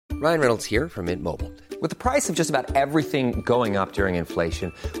Ryan Reynolds here from Mint Mobile. With the price of just about everything going up during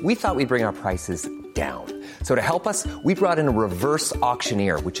inflation, we thought we'd bring our prices down. So to help us, we brought in a reverse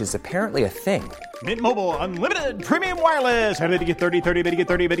auctioneer, which is apparently a thing. Mint Mobile Unlimited Premium Wireless. How to get 30, 30, bit to get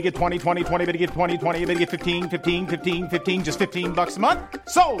 30, bit to get 20, 20, 20, bit to get 20, 20, bit to get 15, 15, 15, 15, just $15 a month?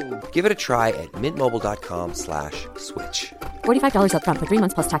 Sold! Give it a try at mintmobile.com/switch. $45 up front for 3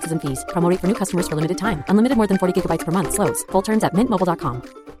 months plus taxes and fees. Promo rate for new customers for limited time. Unlimited more than 40 gigabytes per month. Slows full terms at mintmobile.com.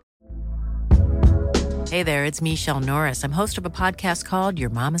 Hey there, it's Michelle Norris. I'm host of a podcast called Your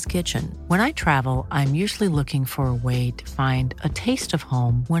Mama's Kitchen. When I travel, I'm usually looking for a way to find a taste of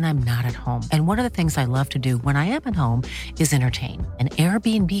home when I'm not at home. And one of the things I love to do when I am at home is entertain. And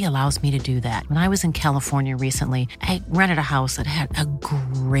Airbnb allows me to do that. When I was in California recently, I rented a house that had a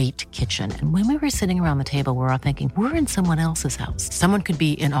great kitchen. And when we were sitting around the table, we're all thinking, we're in someone else's house. Someone could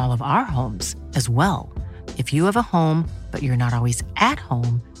be in all of our homes as well. If you have a home, but you're not always at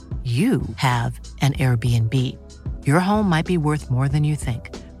home, you have an Airbnb. Your home might be worth more than you think.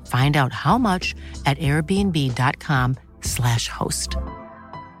 Find out how much at airbnb.com/host.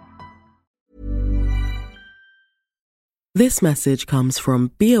 This message comes from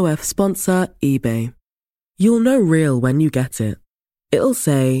BOF sponsor eBay. You'll know real when you get it. It'll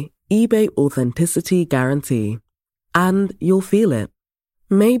say eBay Authenticity Guarantee. And you'll feel it.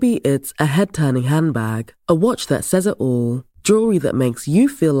 Maybe it's a head-turning handbag, a watch that says it all, jewelry that makes you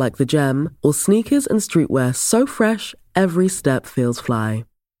feel like the gem, or sneakers and streetwear so fresh, every step feels fly.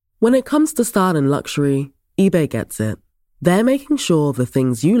 When it comes to style and luxury, eBay gets it. They're making sure the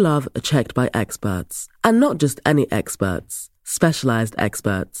things you love are checked by experts. And not just any experts, specialized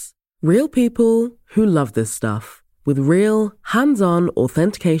experts. Real people who love this stuff, with real, hands-on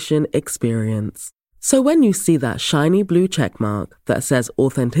authentication experience. So when you see that shiny blue checkmark that says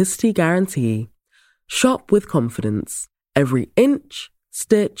Authenticity Guarantee, shop with confidence. Every inch,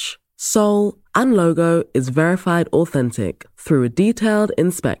 stitch, sole, and logo is verified authentic through a detailed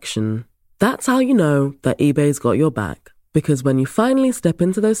inspection. That's how you know that eBay's got your back. Because when you finally step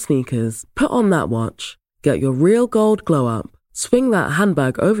into those sneakers, put on that watch, get your real gold glow up, swing that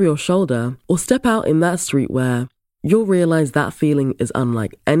handbag over your shoulder, or step out in that streetwear, you'll realize that feeling is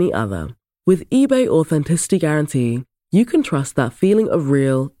unlike any other. With eBay Authenticity Guarantee, you can trust that feeling of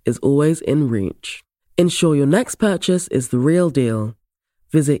real is always in reach. Ensure your next purchase is the real deal.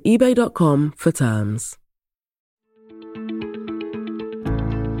 Visit ebay.com for terms.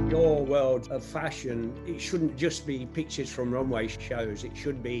 Your world of fashion, it shouldn't just be pictures from runway shows. It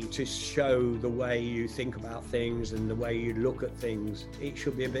should be to show the way you think about things and the way you look at things. It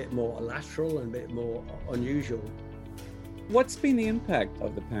should be a bit more lateral and a bit more unusual. What's been the impact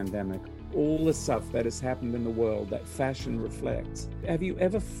of the pandemic? All the stuff that has happened in the world that fashion reflects. Have you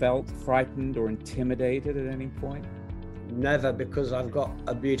ever felt frightened or intimidated at any point? Never, because I've got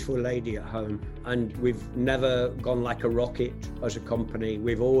a beautiful lady at home and we've never gone like a rocket as a company.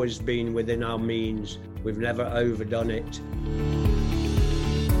 We've always been within our means. We've never overdone it.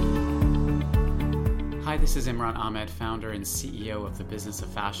 Hi, this is Imran Ahmed, founder and CEO of the Business of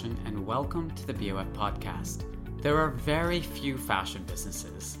Fashion, and welcome to the BOF podcast. There are very few fashion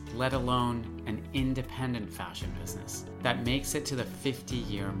businesses, let alone an independent fashion business, that makes it to the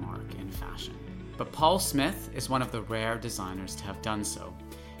 50-year mark in fashion. But Paul Smith is one of the rare designers to have done so.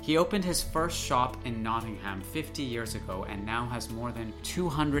 He opened his first shop in Nottingham 50 years ago and now has more than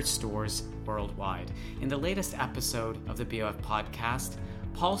 200 stores worldwide. In the latest episode of the BOF podcast,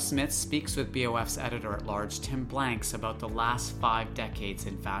 Paul Smith speaks with BOF's editor-at-large Tim Blanks about the last 5 decades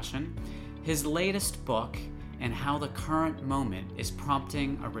in fashion, his latest book, and how the current moment is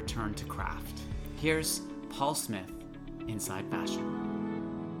prompting a return to craft. Here's Paul Smith, Inside Fashion.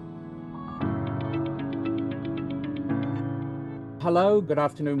 Hello, good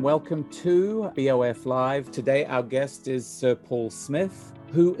afternoon. Welcome to BOF Live. Today our guest is Sir Paul Smith,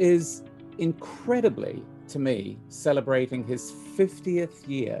 who is incredibly, to me, celebrating his 50th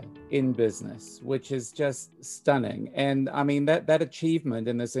year in business, which is just stunning. And I mean, that achievement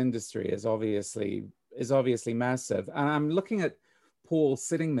in this industry is obviously massive. And I'm looking at Paul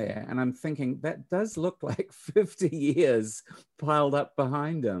sitting there and I'm thinking that does look like 50 years piled up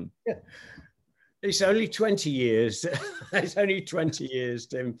behind him. Yeah. It's only 20 years. It's only 20 years,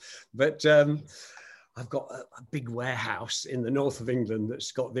 Tim. But I've got a big warehouse in the north of England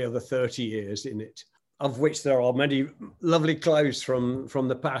that's got the other 30 years in it, of which there are many lovely clothes from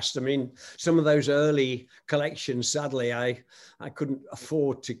the past. I mean, some of those early collections, sadly, I couldn't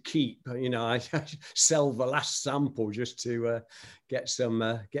afford to keep. You know, I sell the last sample just to get some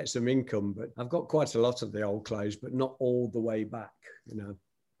income. But I've got quite a lot of the old clothes, but not all the way back, you know.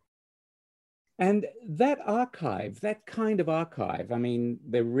 And that archive, that kind of archive, I mean,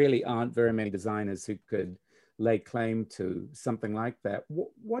 there really aren't very many designers who could lay claim to something like that.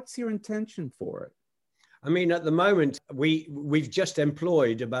 What's your intention for it? I mean, at the moment, we've just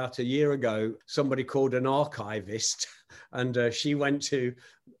employed about a year ago somebody called an archivist, and she went to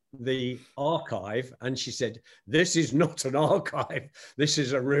the archive and she said, "This is not an archive. This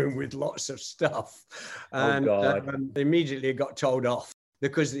is a room with lots of stuff." And immediately got told off,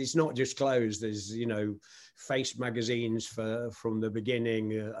 because it's not just clothes. There's, Face magazines from the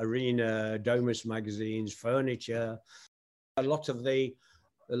beginning, Arena, Domus magazines, furniture, a lot of the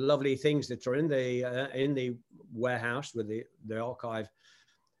lovely things that are in the warehouse with the archive,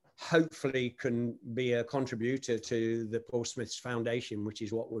 hopefully can be a contributor to the Paul Smith's Foundation, which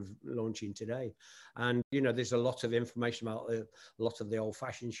is what we're launching today. And, there's a lot of information about a lot of the old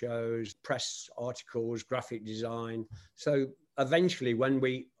fashion shows, press articles, graphic design. So eventually, when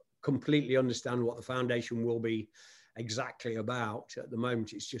we completely understand what the foundation will be exactly about, at the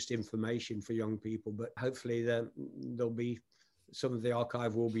moment, it's just information for young people, but hopefully there'll be some of the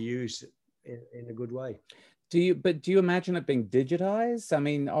archive will be used in a good way. Do you imagine it being digitized? I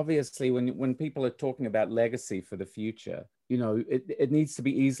mean, obviously, when people are talking about legacy for the future, it needs to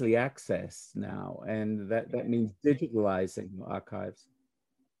be easily accessed now, and that means digitalizing archives.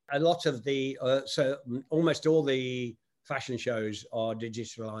 A lot of so almost all the fashion shows are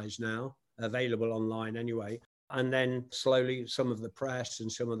digitalized now, available online anyway. And then slowly some of the press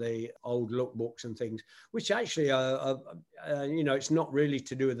and some of the old lookbooks and things, which actually are it's not really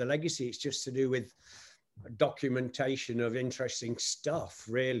to do with the legacy. It's just to do with documentation of interesting stuff,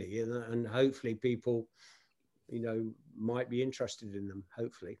 really. And hopefully people, might be interested in them,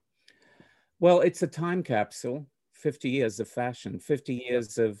 hopefully. Well, it's a time capsule, 50 years of fashion, 50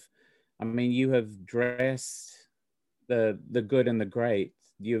 years of, I mean, you have dressed the good and the great.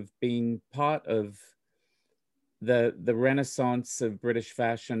 You've been part of the Renaissance of British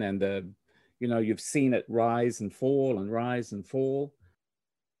fashion, and you've seen it rise and fall and rise and fall.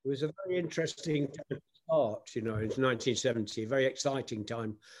 It was a very interesting time to start, it's 1970, a very exciting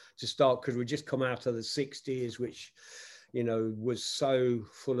time to start, because we just come out of the 60s, which, was so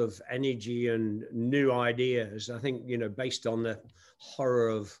full of energy and new ideas. I think, based on the horror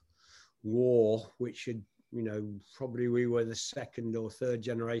of war, which had, probably we were the second or third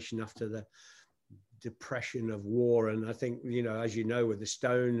generation after the depression of war. And I think, as with the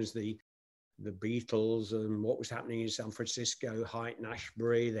Stones, the Beatles, and what was happening in San Francisco,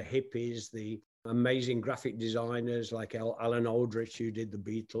 Haight-Ashbury, the hippies, the amazing graphic designers like Alan Aldrich, who did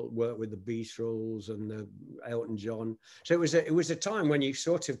worked with the Beatles and the Elton John. So it was a time when you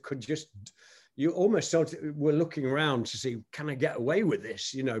sort of could you almost sort of were looking around to see, can I get away with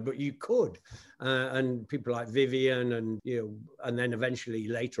this? But you could. And people like Vivian and, and then eventually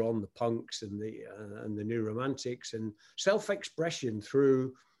later on the punks and the new romantics, and self-expression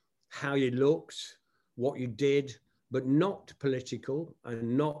through how you looked, what you did, but not political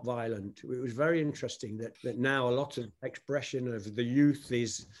and not violent. It was very interesting that now a lot of expression of the youth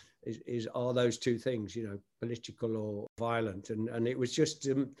are those two things, political or violent. And it was just,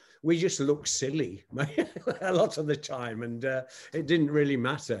 we just looked silly a lot of the time. And it didn't really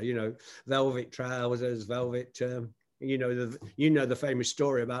matter, velvet trousers, velvet, the famous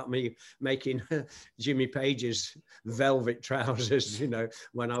story about me making Jimmy Page's velvet trousers,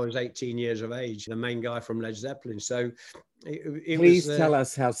 when I was 18 years of age, the main guy from Led Zeppelin. So please tell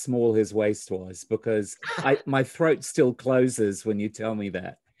us how small his waist was, because my throat still closes when you tell me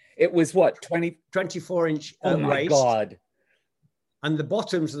that. It was what, 24-inch oh my waist. God. And the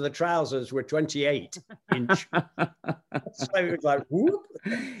bottoms of the trousers were 28-inch. So it was like, whoop.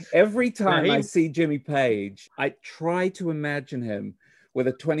 Every time I see Jimmy Page, I try to imagine him with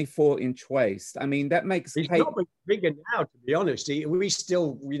a 24-inch waist. I mean, that makes... He's not much bigger now, to be honest. We're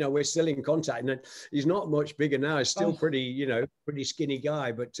still in contact, and he's not much bigger now. He's still pretty skinny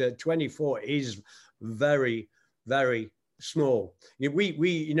guy, but 24 is very, very small.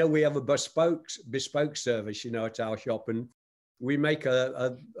 We have a bespoke service, at our shop, and we make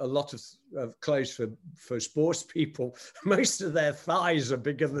a lot of clothes for sports people. Most of their thighs are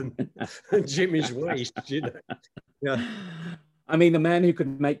bigger than Jimmy's waist, Yeah. I mean, the man who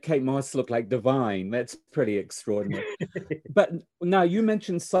could make Kate Moss look like divine, that's pretty extraordinary. But now, you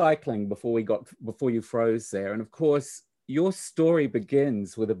mentioned cycling before you froze there. And of course, your story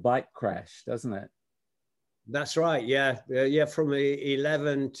begins with a bike crash, doesn't it? That's right. Yeah. From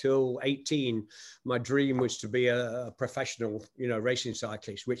 11 till 18, my dream was to be a professional, racing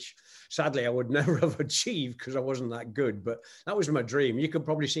cyclist, which sadly I would never have achieved because I wasn't that good. But that was my dream. You could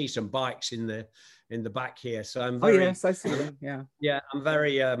probably see some bikes in the back here. So I'm very, oh yes, I see them. Yeah. Yeah. I'm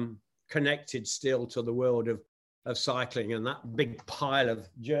very connected still to the world of cycling, and that big pile of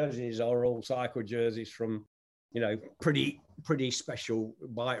jerseys are all cycle jerseys from, pretty special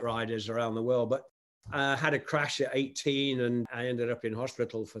bike riders around the world. But I had a crash at 18 and I ended up in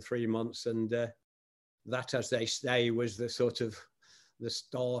hospital for 3 months, and that, as they say, was the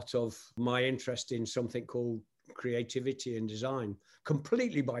start of my interest in something called creativity and design,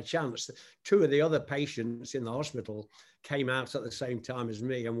 completely by chance. 2 of the other patients in the hospital came out at the same time as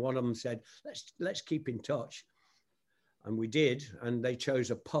me, and one of them said, let's keep in touch. And we did, and they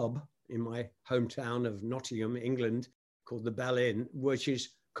chose a pub in my hometown of Nottingham, England, called the Bell Inn, which is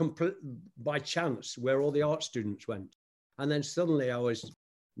by chance where all the art students went. And then suddenly I was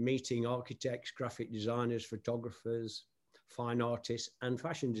meeting architects, graphic designers, photographers, fine artists, and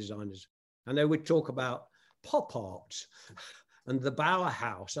fashion designers. And they would talk about pop art and the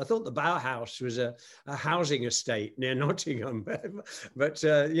Bauhaus. I thought the Bauhaus was a housing estate near Nottingham, but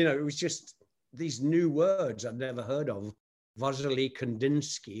it was just these new words I'd never heard of, Vasily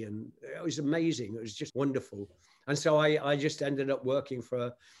Kandinsky, and it was amazing. It was just wonderful. And so I just ended up working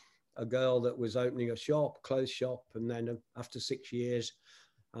for a girl that was opening a clothes shop. And then after 6 years,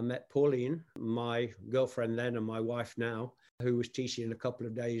 I met Pauline, my girlfriend then and my wife now, who was teaching a couple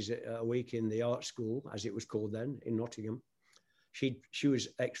of days a week in the art school, as it was called then, in Nottingham. She was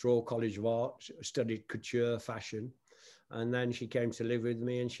ex-Royal College of Art, studied couture, fashion. And then she came to live with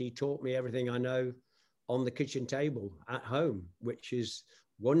me, and she taught me everything I know on the kitchen table at home, which is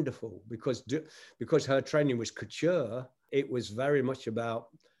wonderful because her training was couture. It was very much about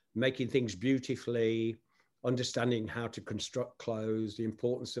making things beautifully, understanding how to construct clothes, the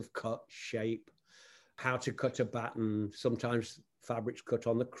importance of cut, shape, how to cut a batten, sometimes fabrics cut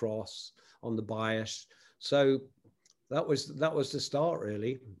on the cross, on the bias. So that was the start,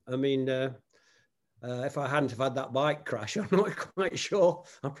 really. I mean, if I hadn't have had that bike crash, I'm not quite sure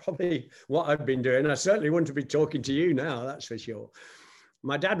what I'd been doing. I certainly wouldn't be talking to you now, that's for sure.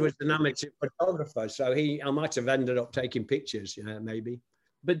 My dad was an amateur photographer, so I might have ended up taking pictures, maybe.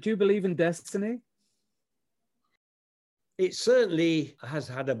 But do you believe in destiny? It certainly has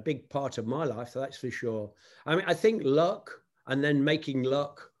had a big part of my life, that's for sure. I mean, I think luck and then making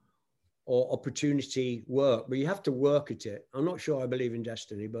luck or opportunity work, but you have to work at it. I'm not sure I believe in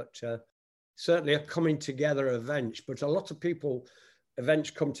destiny, but certainly a coming together events. But a lot of people,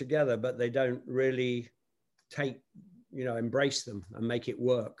 events come together, but they don't really embrace them and make it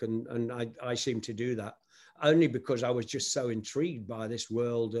work. And I seem to do that only because I was just so intrigued by this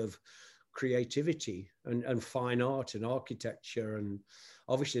world of creativity and fine art and architecture. And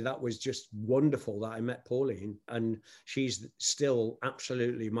obviously that was just wonderful that I met Pauline, and she's still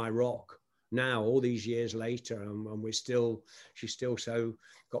absolutely my rock now, all these years later. And she's still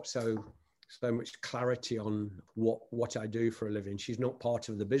got so much clarity on what I do for a living. She's not part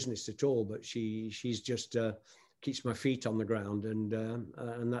of the business at all, but she's just keeps my feet on the ground,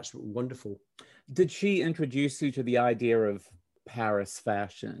 and that's wonderful. Did she introduce you to the idea of Paris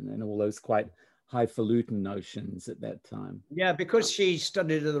fashion and all those quite highfalutin notions at that time? Yeah, because she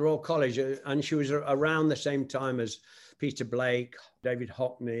studied at the Royal College, and she was around the same time as Peter Blake, David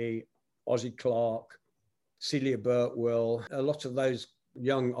Hockney, Ozzie Clarke, Celia Birtwell, a lot of those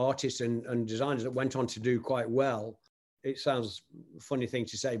young artists and designers that went on to do quite well. It sounds a funny thing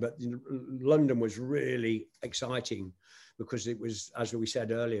to say, but London was really exciting because it was, as we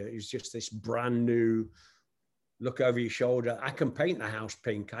said earlier, it was just this brand new look over your shoulder. I can paint the house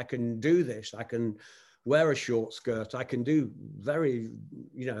pink. I can do this. I can wear a short skirt. I can do very,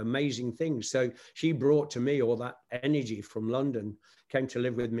 amazing things. So she brought to me all that energy from London, came to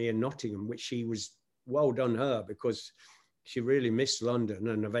live with me in Nottingham, which she was, well done her, because she really missed London.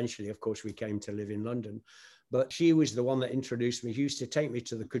 And eventually, of course, we came to live in London. But she was the one that introduced me. She used to take me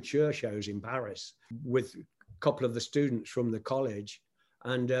to the couture shows in Paris with a couple of the students from the college.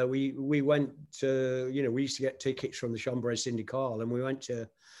 And we went to, we used to get tickets from the Chambre Syndicale, and we went to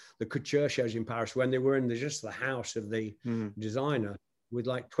the couture shows in Paris when they were in just the house of the designer with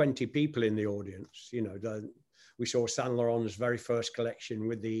like 20 people in the audience. We saw Saint Laurent's very first collection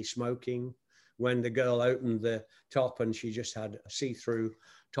with the smoking, when the girl opened the top and she just had a see-through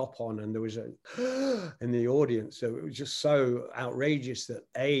top on, and there was in the audience. So it was just so outrageous that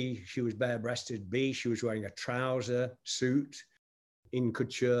A, she was bare-breasted, B, she was wearing a trouser suit in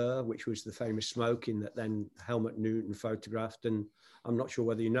couture, which was the famous smoking that then Helmut Newton photographed. And I'm not sure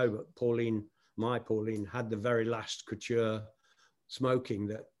whether you know, but Pauline had the very last couture smoking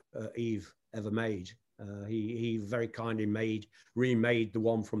that Yves ever made. He very kindly remade the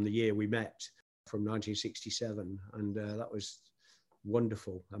one from the year we met, from 1967. And that was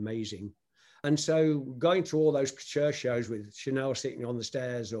wonderful, amazing. And so going through all those church shows with Chanel sitting on the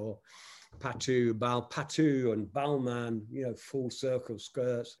stairs, or Patu and Balmain, you know, full circle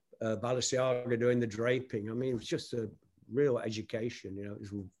skirts, Balenciaga doing the draping. I mean, it was just a real education, you know, it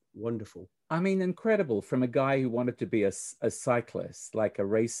was wonderful. I mean, incredible, from a guy who wanted to be a cyclist, like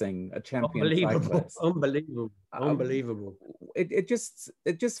a champion cyclist. Unbelievable. It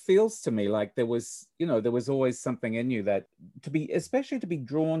just feels to me like there was always something in you that especially to be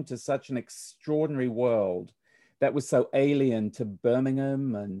drawn to such an extraordinary world that was so alien to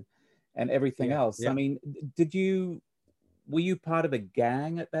Birmingham and everything else. Yeah. I mean, were you part of a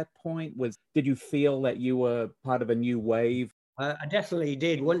gang at that point? Did you feel that you were part of a new wave? I definitely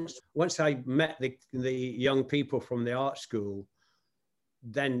did. Once I met the young people from the art school,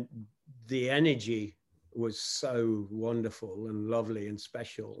 then the energy was so wonderful and lovely and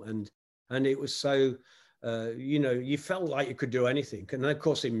special, and it was so you felt like you could do anything. And of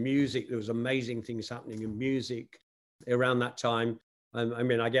course, in music, there was amazing things happening in music around that time. I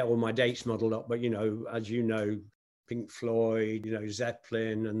mean, I get all my dates muddled up, but as you know, Pink Floyd,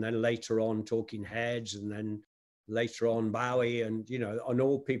 Zeppelin, and then later on Talking Heads, and then later on Bowie, and and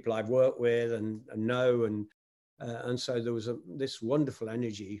all people I've worked with and know, and so there was this wonderful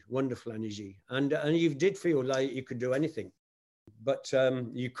energy, and you did feel like you could do anything, but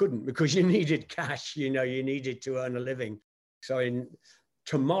you couldn't, because you needed cash. You needed to earn a living. So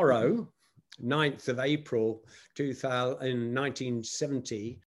tomorrow, 9th of April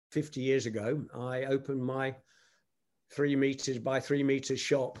 1970, 50 years ago, I opened my 3 meters by 3 meters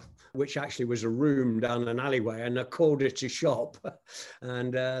shop, which actually was a room down an alleyway, and I called it a shop.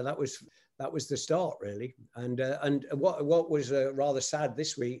 And that was the start, really. And what was rather sad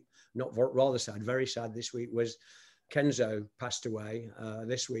this week, not rather sad, very sad this week, was Kenzo passed away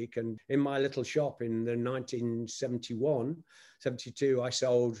this week. And in my little shop in the 1971, 72, I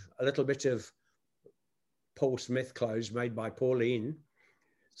sold a little bit of Paul Smith clothes made by Pauline,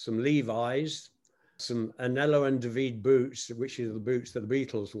 some Levi's, some Anello and David boots, which are the boots that the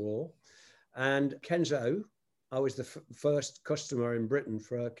Beatles wore. And Kenzo, I was the first customer in Britain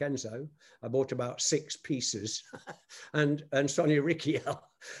for Kenzo. I bought about 6 pieces and Sonia Rykiel.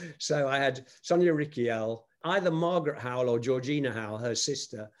 So I had Sonia Rykiel, either Margaret Howell or Georgina Howell, her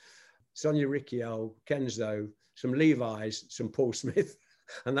sister, Sonia Rykiel, Kenzo, some Levi's, some Paul Smith.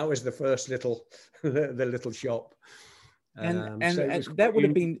 And that was the first the little shop. And that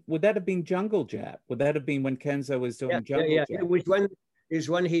would that have been Jungle Jap? Would that have been when Kenzo was doing Jungle Jap? It was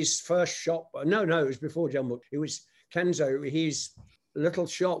when his first shop. No, it was before Jungle. It was Kenzo. His little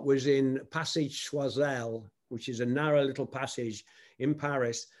shop was in Passage Choiseul, which is a narrow little passage in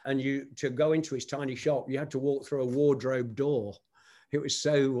Paris. And to go into his tiny shop, you had to walk through a wardrobe door. It was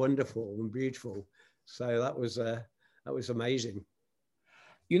so wonderful and beautiful. So that was amazing.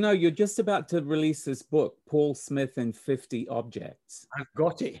 You're just about to release this book, Paul Smith in 50 Objects. I've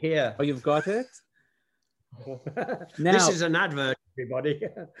got it here. Oh, you've got it? Now, this is an advert, everybody.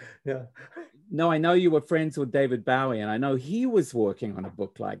 Yeah. No, I know you were friends with David Bowie, and I know he was working on a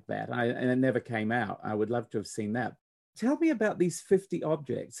book like that, and it never came out. I would love to have seen that. Tell me about these 50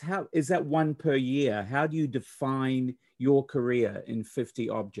 objects. How is that one per year? How do you define your career in 50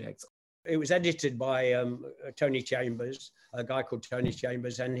 objects? It was edited by Tony Chambers, a guy called Tony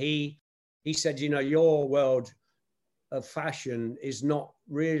Chambers, and he said, your world of fashion is not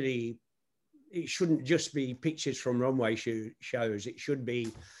really, it shouldn't just be pictures from runway shows. It should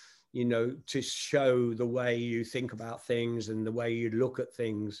be, to show the way you think about things and the way you look at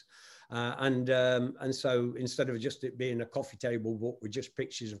things. And so instead of just it being a coffee table book with just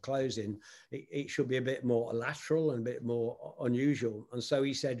pictures of clothes in, it should be a bit more lateral and a bit more unusual. And so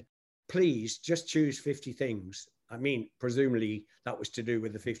he said, please just choose 50 things. I mean, presumably that was to do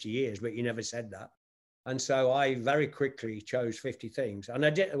with the 50 years, but he never said that. And so I very quickly chose 50 things. And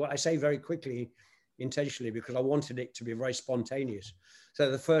I say very quickly intentionally because I wanted it to be very spontaneous. So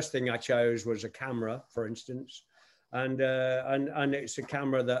the first thing I chose was a camera, for instance. And it's a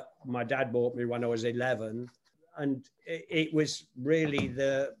camera that my dad bought me when I was 11. And it was really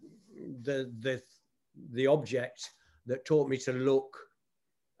the object that taught me to look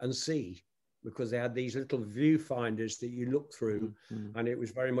and see, because they had these little viewfinders that you look through. Mm-hmm. And it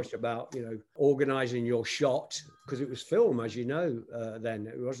was very much about, organizing your shot, because it was film, as you know, then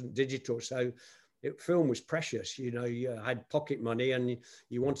it wasn't digital. So film was precious, you had pocket money and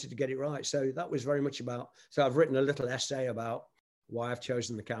you wanted to get it right. So that was very much about, so I've written a little essay about why I've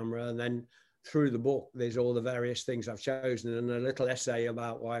chosen the camera. And then through the book, there's all the various things I've chosen and a little essay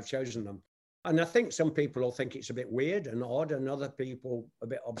about why I've chosen them. And I think some people will think it's a bit weird and odd, and other people a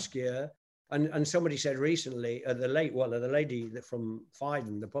bit obscure. And somebody said recently, the lady from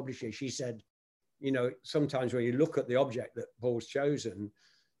Phaidon, the publisher, she said, you know, sometimes when you look at the object that Paul's chosen,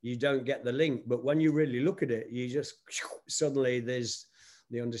 you don't get the link. But when you really look at it, you just suddenly there's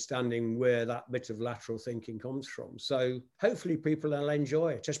the understanding where that bit of lateral thinking comes from. So hopefully people will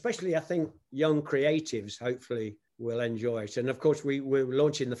enjoy it, especially I think young creatives hopefully will enjoy it. And of course, we're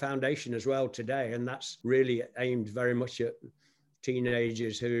launching the foundation as well today, and that's really aimed very much at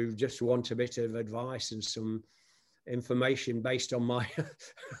teenagers who just want a bit of advice and some information based on my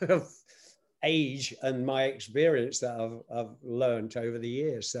age and my experience that I've learned over the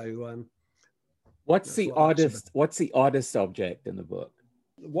years. So what's the oddest object in the book?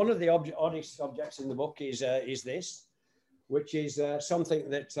 One of the oddest objects in the book is this, which is something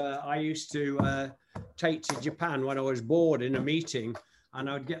that I used to take to Japan when I was bored in a meeting, and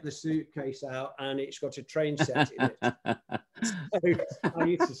I would get the suitcase out and it's got a train set in it. So I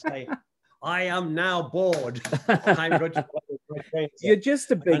used to say, I am now bored. I'm going to You're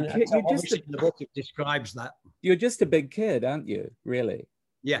just a big kid. In the book, it describes that. You're just a big kid, aren't you? Really?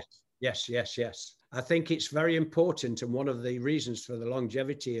 Yes. I think it's very important. And one of the reasons for the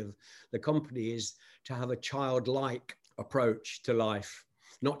longevity of the company is to have a childlike approach to life.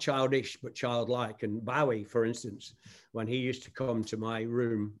 Not childish, but childlike. And Bowie, for instance, when he used to come to my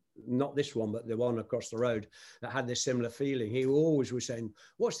room, not this one, but the one across the road that had this similar feeling, he always was saying,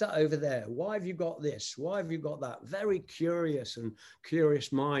 what's that over there? Why have you got this? Why have you got that? Very curious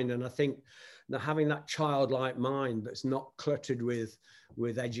mind. And I think that having that childlike mind that's not cluttered with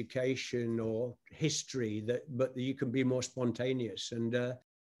education or history, but you can be more spontaneous. And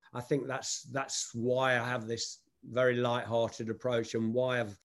I think that's why I have this very light-hearted approach, and why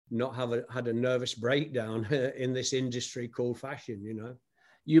I've not had a nervous breakdown in this industry called fashion, you know.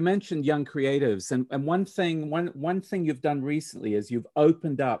 You mentioned young creatives, and one thing you've done recently is you've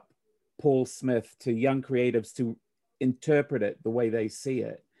opened up Paul Smith to young creatives to interpret it the way they see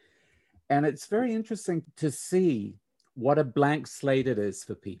it. And it's very interesting to see what a blank slate it is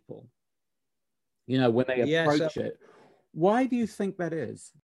for people, you know, when they approach it. Why do you think that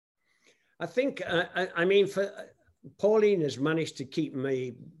is? I think, I mean, for Pauline has managed to keep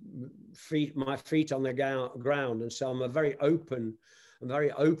my feet on the ground. And so I'm a very open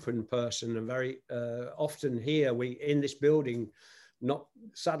person, and very often here in this building, not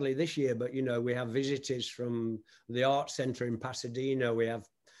sadly this year, but, you know, we have visitors from the art center in Pasadena. We have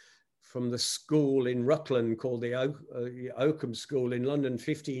from the school in Rutland called the Oakham School in London,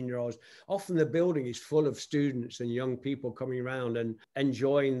 15-year-olds. Often the building is full of students and young people coming around and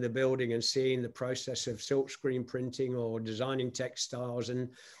enjoying the building and seeing the process of silkscreen printing or designing textiles. And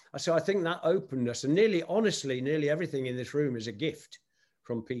so I think that openness, and nearly everything in this room is a gift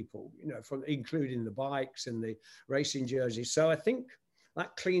from people, you know, from including the bikes and the racing jerseys. So I think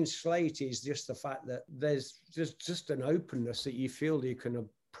that clean slate is just the fact that there's just an openness that you feel you can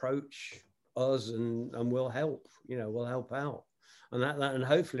approach us and we'll help out. And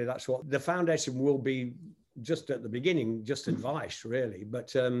hopefully that's what the foundation will be, just at the beginning, just advice really.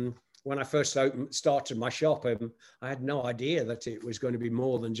 But when I first started my shop, I had no idea that it was going to be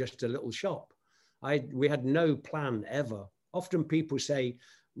more than just a little shop. We had no plan ever. Often people say,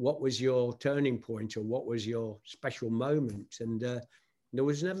 what was your turning point, or what was your special moment? And there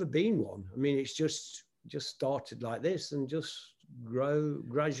was never been one. I mean, it's just started like this and just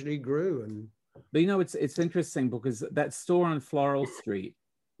gradually grew. And but you know, it's interesting because that store on Floral Street,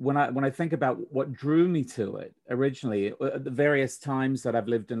 when I think about what drew me to it originally, at the various times that I've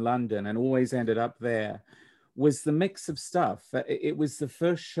lived in London and always ended up there, was the mix of stuff. It was the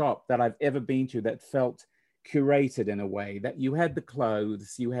first shop that I've ever been to that felt curated in a way, that you had the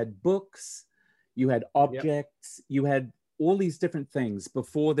clothes, you had books, you had objects, you had all these different things.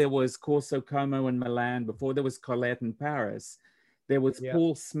 Before there was Corso Como in Milan, before there was Colette in Paris, there was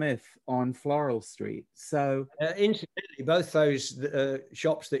Paul Smith on Floral Street. So incidentally, both those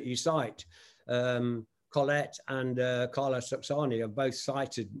shops that you cite, Colette and Carla Saxani, have both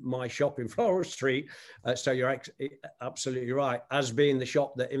cited my shop in Floral Street. So you're absolutely right, as being the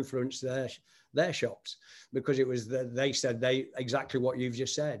shop that influenced their shops, because it was they said exactly what you've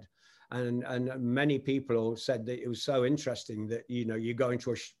just said. And many people said that it was so interesting that, you know, you go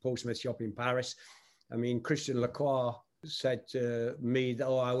into a Paul Smith shop in Paris. I mean, Christian Lacroix said to me that,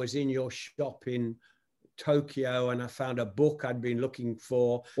 I was in your shop in Tokyo and I found a book I'd been looking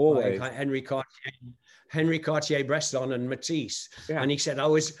for, like Henri Cartier-Bresson and Matisse. Yeah. And he said, I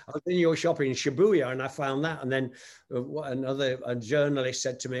was in your shop in Shibuya and I found that. And then a journalist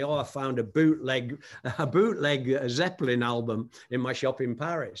said to me, I found a bootleg Zeppelin album in my shop in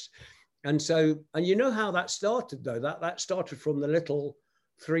Paris. And so, and you know how that started though, that started from the little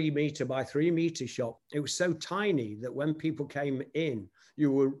 3 meter by 3 meter shop. It was so tiny that when people came in, they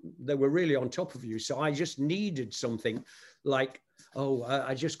were really on top of you. So I just needed something like, oh,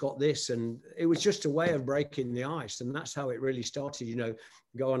 I just got this. And it was just a way of breaking the ice. And that's how it really started, you know,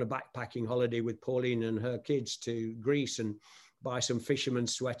 go on a backpacking holiday with Pauline and her kids to Greece and buy some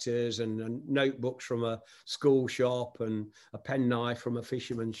fisherman's sweaters and notebooks from a school shop and a penknife from a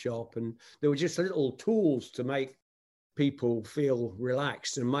fisherman's shop. And there were just little tools to make people feel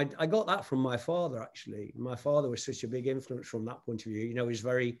relaxed. And I got that from my father, actually. My father was such a big influence from that point of view. You know, he's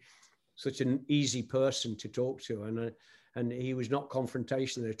such an easy person to talk to. And he was not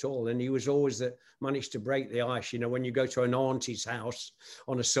confrontational at all. And he was always managed to break the ice. You know, when you go to an auntie's house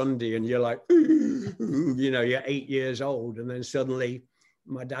on a Sunday and you're like, you know, you're 8 years old. And then suddenly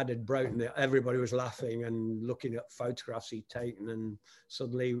my dad had broken it. Everybody was laughing and looking at photographs he'd taken. And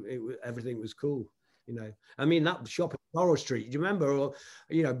suddenly everything was cool. You know, I mean, that shop at Laurel Street, do you remember?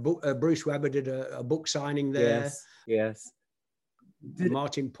 You know, Bruce Weber did a book signing there. Yes.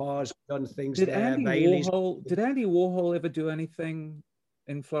 Martin Parr's done things there. Did Andy Warhol ever do anything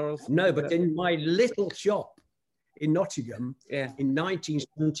in Floral Street? No, but in my little shop in Nottingham, in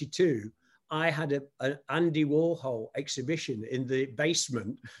 1972, I had an Andy Warhol exhibition in the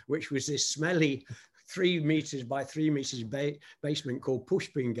basement, which was this smelly 3 meters by 3 meters basement called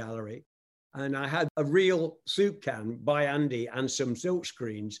Pushpin Gallery. And I had a real soup can by Andy and some silk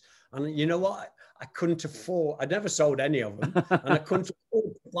screens. And you know what? I couldn't afford, I never sold any of them. And I couldn't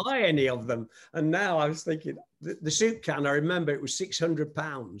afford to buy any of them. And now I was thinking, the soup can, I remember it was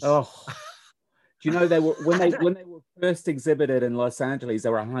 £600. Oh, do you know they were, when they were first exhibited in Los Angeles, they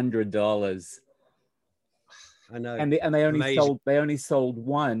were $100. I know. And they only sold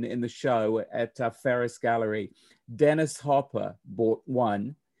one in the show at Ferris Gallery. Dennis Hopper bought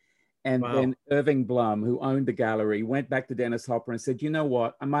one. And then Irving Blum, who owned the gallery, went back to Dennis Hopper and said, you know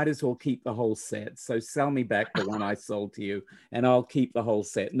what, I might as well keep the whole set. So sell me back the one I sold to you and I'll keep the whole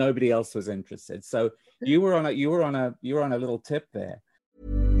set. Nobody else was interested. So you were on a little tip there.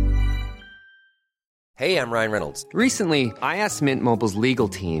 Hey, I'm Ryan Reynolds. Recently, I asked Mint Mobile's legal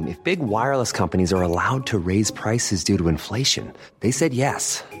team if big wireless companies are allowed to raise prices due to inflation. They said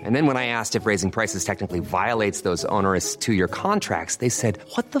yes. And then when I asked if raising prices technically violates those onerous 2-year contracts, they said,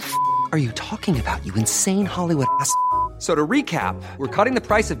 what the f*** are you talking about, you insane Hollywood ass f- So to recap, we're cutting the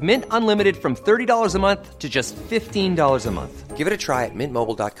price of Mint Unlimited from $30 a month to just $15 a month. Give it a try at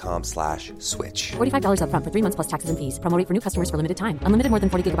mintmobile.com/switch. $45 up front for 3 months plus taxes and fees. Promo rate for new customers for limited time. Unlimited more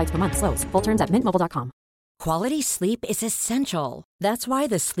than 40 gigabytes per month. Slows full terms at mintmobile.com. Quality sleep is essential. That's why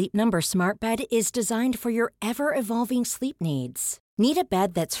the Sleep Number Smart Bed is designed for your ever-evolving sleep needs. Need a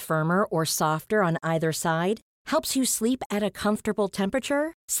bed that's firmer or softer on either side? Helps you sleep at a comfortable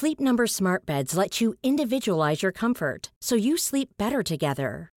temperature? Sleep Number Smart Beds let you individualize your comfort, so you sleep better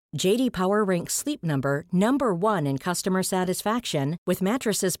together. J.D. Power ranks Sleep Number number 1 in customer satisfaction with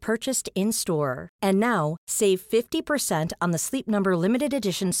mattresses purchased in-store. And now, save 50% on the Sleep Number Limited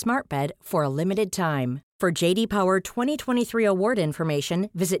Edition Smart Bed for a limited time. For J.D. Power 2023 award information,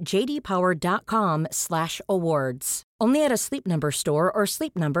 visit jdpower.com/awards. Only at a Sleep Number store or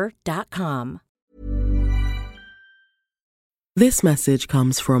sleepnumber.com. This message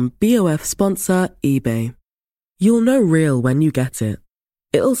comes from BOF sponsor eBay. You'll know real when you get it.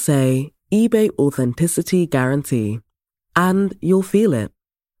 It'll say eBay Authenticity Guarantee. And you'll feel it.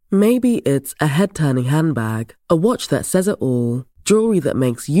 Maybe it's a head-turning handbag, a watch that says it all, jewelry that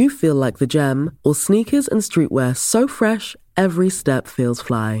makes you feel like the gem, or sneakers and streetwear so fresh every step feels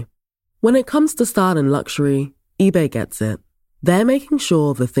fly. When it comes to style and luxury, eBay gets it. They're making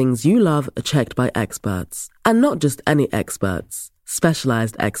sure the things you love are checked by experts. And not just any experts,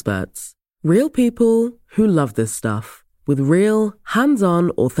 specialized experts. Real people who love this stuff, with real, hands-on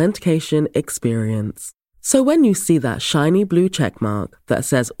authentication experience. So when you see that shiny blue checkmark that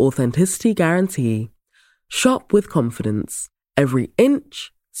says Authenticity Guarantee, shop with confidence. Every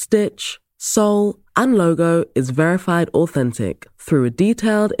inch, stitch, sole, and logo is verified authentic through a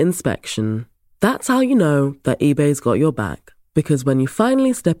detailed inspection. That's how you know that eBay's got your back. Because when you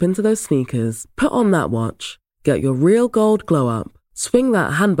finally step into those sneakers, put on that watch, get your real gold glow up, swing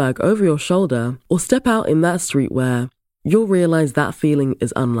that handbag over your shoulder, or step out in that streetwear, you'll realize that feeling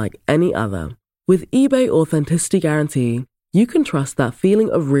is unlike any other. With eBay Authenticity Guarantee, you can trust that feeling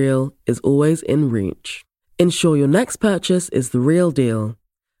of real is always in reach. Ensure your next purchase is the real deal.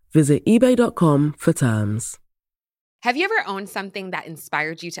 Visit ebay.com for terms. Have you ever owned something that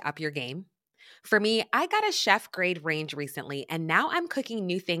inspired you to up your game? For me, I got a chef-grade range recently, and now I'm cooking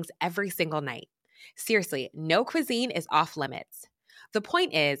new things every single night. Seriously, no cuisine is off limits. The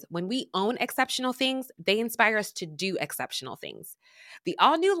point is, when we own exceptional things, they inspire us to do exceptional things. The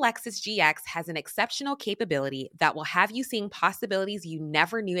all-new Lexus GX has an exceptional capability that will have you seeing possibilities you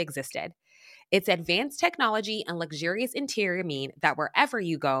never knew existed. Its advanced technology and luxurious interior mean that wherever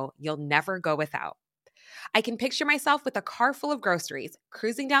you go, you'll never go without. I can picture myself with a car full of groceries,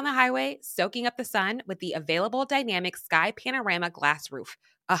 cruising down the highway, soaking up the sun with the available dynamic sky panorama glass roof.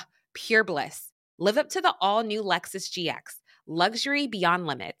 Pure bliss. Live up to the all-new Lexus GX. Luxury beyond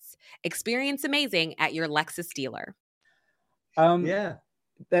limits. Experience amazing at your Lexus dealer.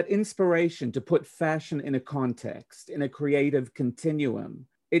 That inspiration to put fashion in a context, in a creative continuum,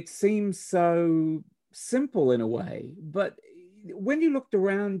 it seems so simple in a way. But when you looked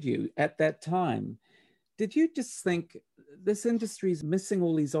around you at that time, did you just think this industry is missing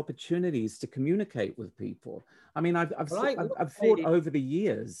all these opportunities to communicate with people? I mean, I've thought over the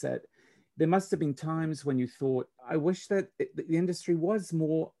years that there must have been times when you thought, I wish that the industry was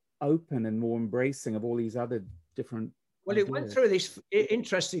more open and more embracing of all these other different ideas. It went through this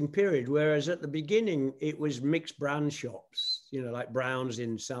interesting period, whereas at the beginning, it was mixed brand shops, like Brown's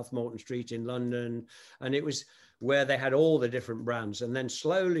in South Morton Street in London. And it was where they had all the different brands. And then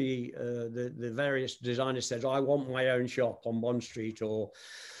slowly the various designers said, I want my own shop on Bond Street or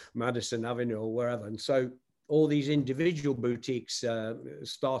Madison Avenue or wherever. And so all these individual boutiques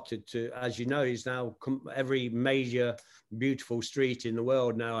started to, as you know, is now every major beautiful street in the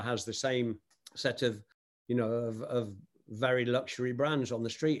world now has the same set of, of very luxury brands on the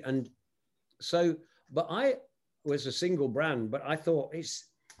street. And so, but I was a single brand, but I thought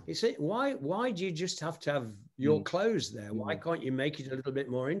why do you just have to have your clothes there? Why can't you make it a little bit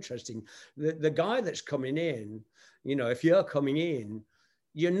more interesting? The guy that's coming in, if you're coming in,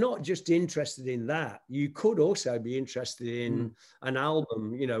 you're not just interested in that. You could also be interested in an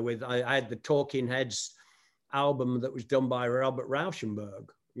album, I had the Talking Heads album that was done by Robert Rauschenberg.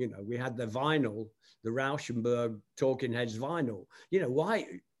 We had the vinyl, the Rauschenberg Talking Heads vinyl. Why?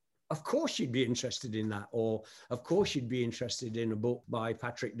 Of course you'd be interested in that. Or of course you'd be interested in a book by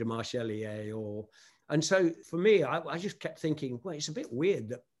Patrick de Marchelier. And so for me, I just kept thinking, well, it's a bit weird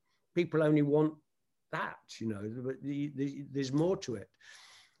that people only want that, there's more to it.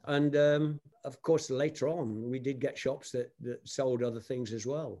 And of course, later on, we did get shops that sold other things as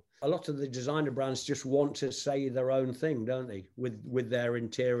well. A lot of the designer brands just want to say their own thing, don't they? With their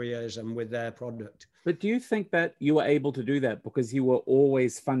interiors and with their product. But do you think that you were able to do that because you were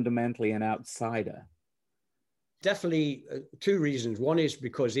always fundamentally an outsider? Definitely two reasons. One is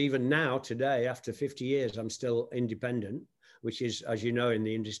because even now, today, after 50 years, I'm still independent, which is, as you know, in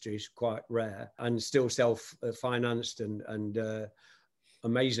the industry is quite rare, and still self-financed and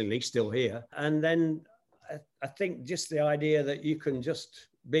amazingly still here. And then I think just the idea that you can just,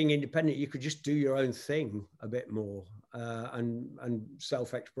 being independent, you could just do your own thing a bit more and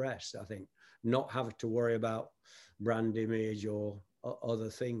self-express, I think, not have to worry about brand image or other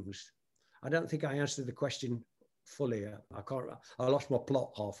things. I don't think I answered the question fully. I lost my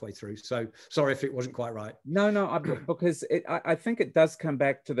plot halfway through. So sorry if it wasn't quite right. No, because I think it does come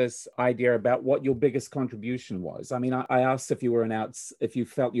back to this idea about what your biggest contribution was. I mean, I asked if you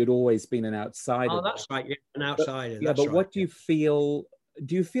felt you'd always been an outsider. Oh, that's right. Yeah, an outsider. But what do you feel?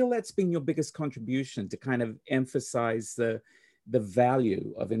 Do you feel that's been your biggest contribution to kind of emphasize the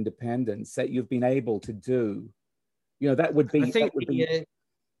value of independence that you've been able to do? That would be. I think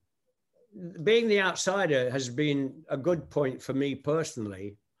being the outsider has been a good point for me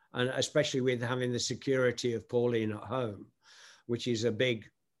personally, and especially with having the security of Pauline at home, which is a big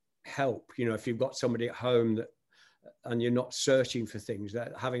help. If you've got somebody at home and you're not searching for things,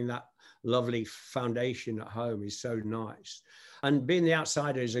 that having that lovely foundation at home is so nice. And being the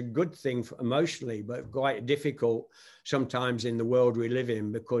outsider is a good thing emotionally, but quite difficult sometimes in the world we live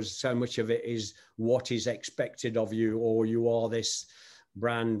in, because so much of it is what is expected of you, or you are this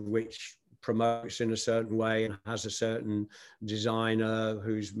brand which promotes in a certain way and has a certain designer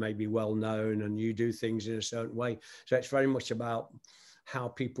who's maybe well known, and you do things in a certain way. So it's very much about how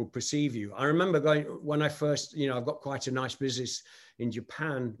people perceive you. I remember when I first, I've got quite a nice business in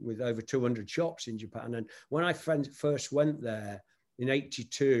Japan with over 200 shops in Japan. And when I first went there in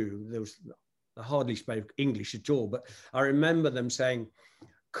 82, there was, I hardly spoke English at all, but I remember them saying,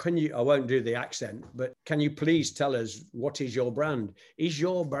 I won't do the accent, but can you please tell us, what is your brand? Is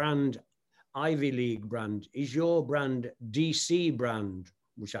your brand Ivy League brand? Is your brand DC brand?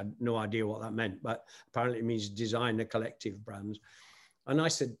 Which I had no idea what that meant, but apparently it means designer collective brands. And I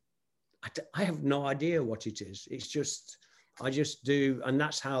said, I have no idea what it is. It's just, I just do. And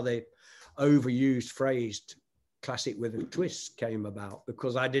that's how the overused phrase classic with a twist came about,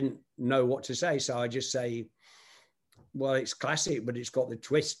 because I didn't know what to say. So I just say, well, it's classic, but it's got the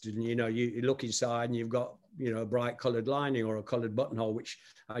twist. And, you know, you look inside and you've got, you know, a bright coloured lining or a coloured buttonhole, which,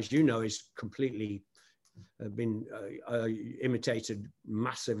 as you know, is completely been imitated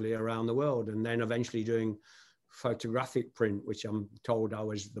massively around the world. And then eventually doing photographic print, which I'm told I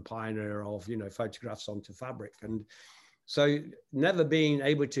was the pioneer of, you know, photographs onto fabric. And so never being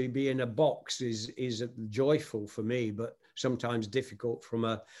able to be in a box is joyful for me, but sometimes difficult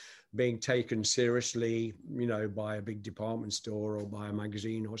from being taken seriously, you know, by a big department store or by a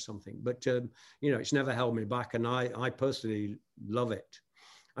magazine or something. But, you know, it's never held me back. And I personally love it.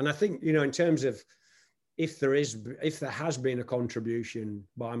 And I think, you know, in terms of if there has been a contribution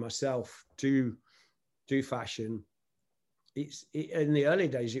by myself to fashion, in the early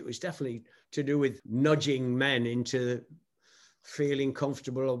days, it was definitely to do with nudging men into feeling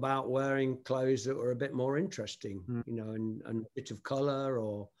comfortable about wearing clothes that were a bit more interesting, you know, and a bit of color,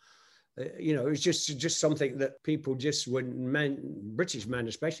 or, you know, it was just something that people just wouldn't, British men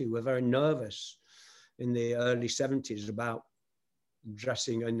especially, were very nervous in the early 70s about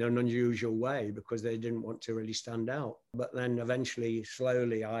dressing in an unusual way because they didn't want to really stand out. But then eventually,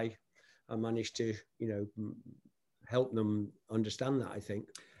 slowly, I managed to, you know, help them understand that, I think.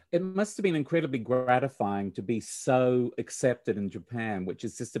 It must have been incredibly gratifying to be so accepted in Japan, which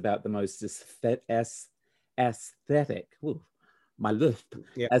is just about the most aesthetic, ooh, my lisp,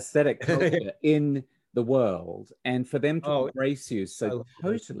 aesthetic culture in the world. And for them to embrace you so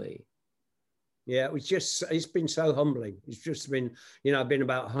totally. Yeah, it's been so humbling. It's just been, you know, I've been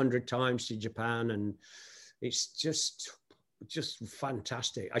about 100 times to Japan, and it's just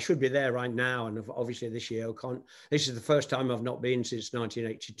fantastic. I should be there right now, and obviously this year I can't. This is the first time I've not been since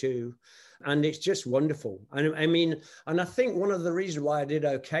 1982, and it's just wonderful. And I mean, and I think one of the reasons why I did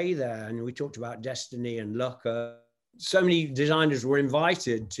okay there, and we talked about destiny and luck, so many designers were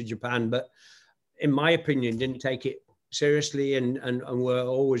invited to Japan, but in my opinion didn't take it seriously, and were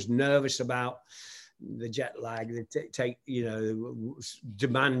always nervous about the jet lag, you know,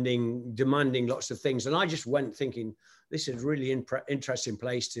 demanding lots of things. And I just went thinking, this is a really interesting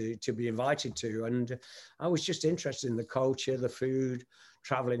place to be invited to. And I was just interested in the culture, the food,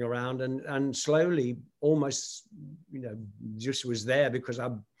 traveling around, and slowly almost, you know, just was there because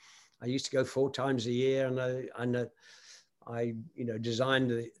I used to go 4 times a year, and I, you know,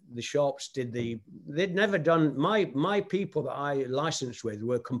 designed the shops, they'd never done, my people that I licensed with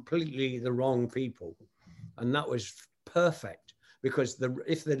were completely the wrong people. And that was perfect, because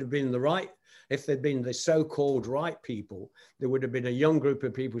if they'd been the so-called right people, there would have been a young group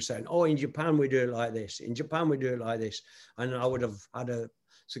of people saying, oh, in Japan, we do it like this. In Japan, we do it like this. And I would have had a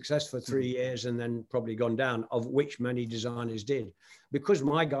success for 3 years and then probably gone down, of which many designers did. Because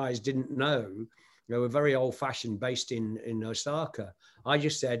my guys didn't know, they were very old-fashioned, based in Osaka. I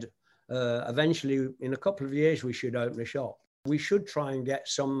just said, eventually, in a couple of years, we should open a shop. We should try and get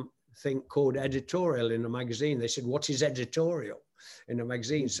something called editorial in a magazine. They said, what is editorial in a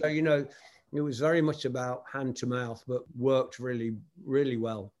magazine? So, you know, it was very much about hand to mouth, but worked really, really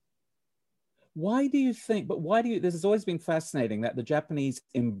well. This has always been fascinating that the Japanese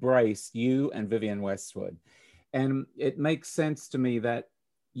embraced you and Vivienne Westwood. And it makes sense to me that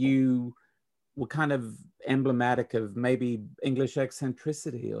you were kind of emblematic of maybe English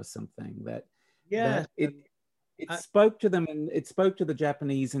eccentricity or something, that it spoke to them, and it spoke to the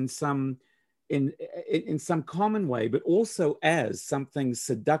Japanese in some common way, but also as something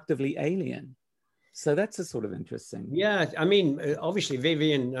seductively alien. So that's a sort of interesting. Yeah, I mean, obviously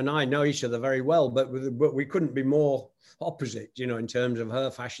Vivienne and I know each other very well, but we couldn't be more opposite, you know, in terms of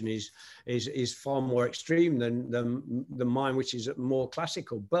her fashion is far more extreme than mine, which is more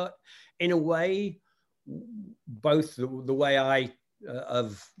classical. But in a way, both the way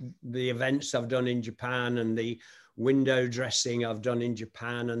of the events I've done in Japan and the window dressing I've done in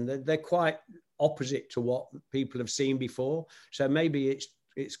Japan, and they're quite opposite to what people have seen before. So maybe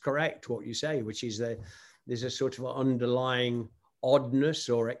it's correct what you say, which is that there's a sort of underlying oddness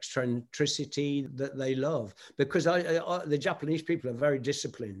or eccentricity that they love, because the Japanese people are very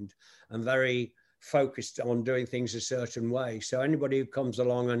disciplined and very focused on doing things a certain way. So anybody who comes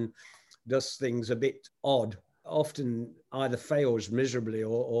along and does things a bit odd often either fails miserably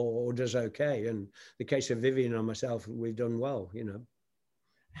or does okay. And the case of Vivienne and myself, we've done well, you know.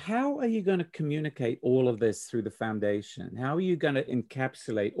 How are you going to communicate all of this through the foundation? How are you going to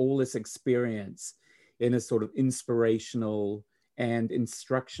encapsulate all this experience in a sort of inspirational and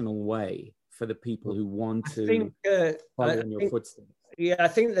instructional way for the people who want to follow in your footsteps? Yeah, I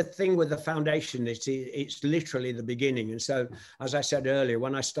think the thing with the foundation is it's literally the beginning. And so, as I said earlier,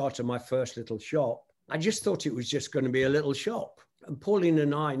 when I started my first little shop, I just thought it was just going to be a little shop. And Pauline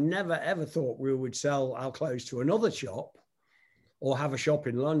and I never, ever thought we would sell our clothes to another shop or have a shop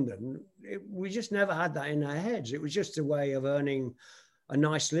in London. We just never had that in our heads. It was just a way of earning a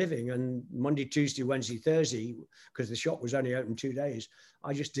nice living. And Monday, Tuesday, Wednesday, Thursday, because the shop was only open 2 days,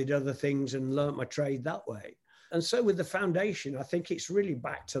 I just did other things and learnt my trade that way. And so with the foundation, I think it's really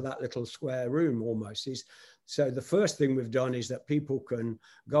back to that little square room almost. So the first thing we've done is that people can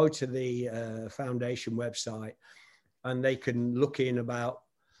go to the foundation website and they can look in about,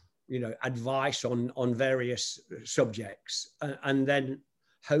 advice on various subjects. And then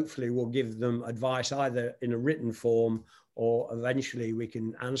hopefully we'll give them advice either in a written form or eventually we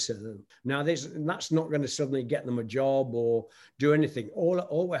can answer them. Now, that's not going to suddenly get them a job or do anything.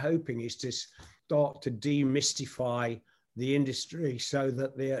 All we're hoping is to start to demystify the industry so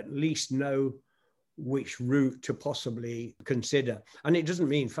that they at least know which route to possibly consider. And it doesn't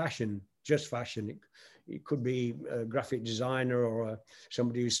mean fashion, just fashion. It could be a graphic designer or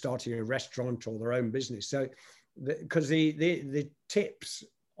somebody who's starting a restaurant or their own business. So, because the tips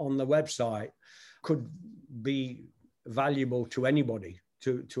on the website could be valuable to anybody,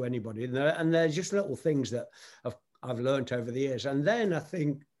 to anybody. And they're just little things that I've learned over the years. And then I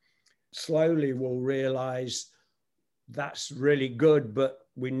think slowly we'll realize that's really good, but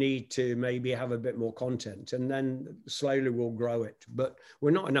we need to maybe have a bit more content, and then slowly we'll grow it. But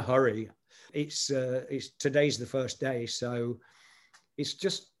we're not in a hurry. It's today's the first day, so it's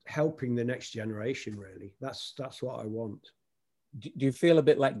just helping the next generation. Really, that's what I want. Do you feel a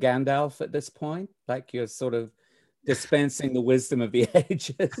bit like Gandalf at this point? Like you're sort of dispensing the wisdom of the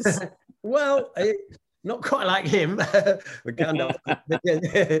ages? Well, not quite like him, but Gandalf.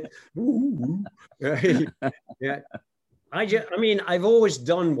 Yeah. I mean, I've always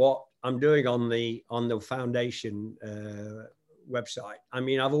done what I'm doing on the foundation website. I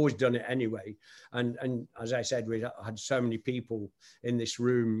mean, I've always done it anyway. And as I said, we had so many people in this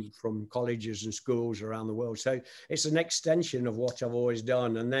room from colleges and schools around the world. So it's an extension of what I've always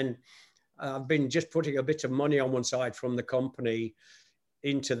done. And then I've been just putting a bit of money on one side from the company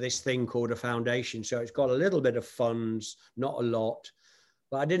into this thing called a foundation. So it's got a little bit of funds, not a lot.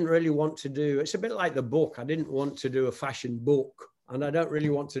 But I didn't really want to do, it's a bit like the book. I didn't want to do a fashion book. And I don't really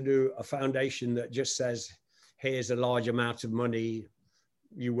want to do a foundation that just says, here's a large amount of money,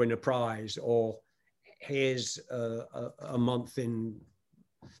 you win a prize, or here's a month in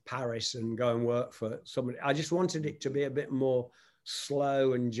Paris and go and work for somebody. I just wanted it to be a bit more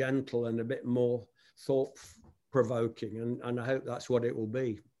slow and gentle and a bit more thought-provoking. And I hope that's what it will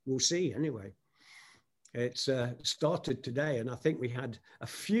be. We'll see anyway. It's started today, and I think we had a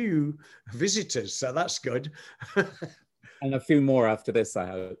few visitors, so that's good. And a few more after this, I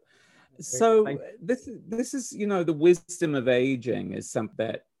hope. So this is, the wisdom of aging is something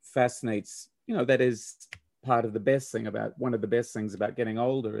that fascinates, that is part of the best thing about, one of the best things about getting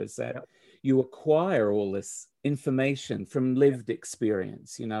older is that you acquire all this information from lived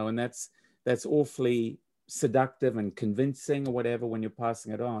experience, and that's awfully seductive and convincing or whatever when you're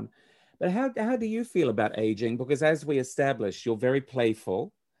passing it on. But how do you feel about aging? Because as we established, you're very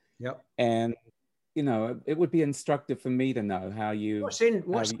playful. Yep. And, it would be instructive for me to know how you... What's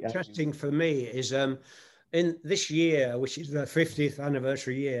interesting for me is in this year, which is the 50th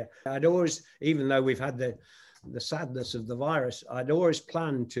anniversary year, I'd always, even though we've had the sadness of the virus, I'd always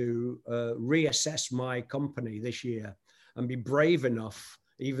planned to reassess my company this year and be brave enough,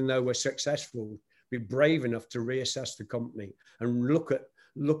 even though we're successful, be brave enough to reassess the company and look at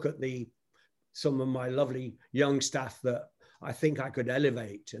some of my lovely young staff that I think I could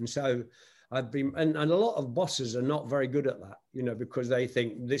elevate. And so I've been, and a lot of bosses are not very good at that, because they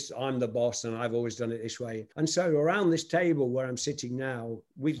think I'm the boss and I've always done it this way. And so around this table where I'm sitting now,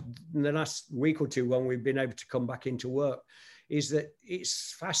 in the last week or two, when we've been able to come back into work, is that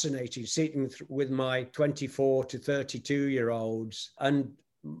it's fascinating sitting with my 24 to 32-year-olds, and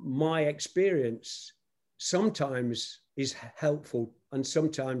my experience sometimes is helpful, and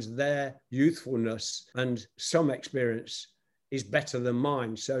sometimes their youthfulness and some experience is better than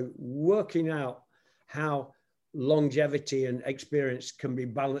mine. So working out how longevity and experience can be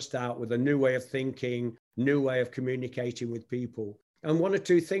balanced out with a new way of thinking, new way of communicating with people. And one or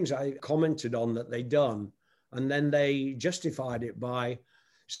two things I commented on that they'd done, and then they justified it by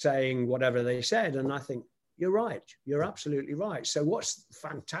saying whatever they said. And I think, you're right. You're absolutely right. So what's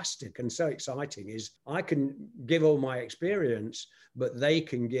fantastic and so exciting is I can give all my experience, but they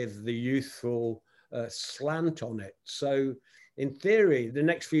can give the youthful slant on it. So in theory, the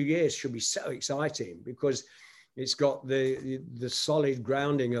next few years should be so exciting because it's got the solid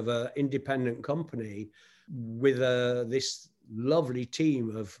grounding of an independent company with this lovely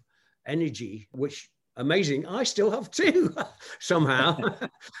team of energy, which amazing. I still have two somehow.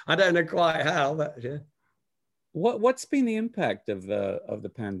 I don't know quite how, but yeah. What's been the impact of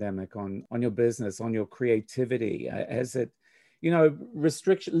the pandemic on your business, on your creativity? Has it,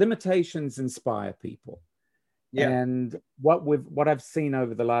 limitations inspire people. Yeah. And what I've seen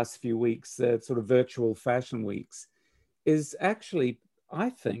over the last few weeks, sort of virtual fashion weeks, is actually, I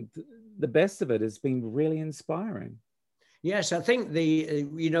think, the best of it has been really inspiring. Yes, I think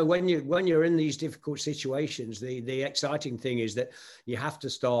when you're in these difficult situations, the exciting thing is that you have to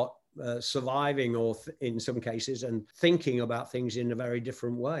start surviving, or in some cases, and thinking about things in a very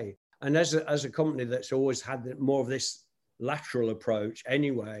different way. And as a company that's always had more of this lateral approach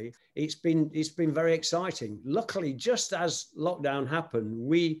anyway, it's been very exciting. Luckily, just as lockdown happened,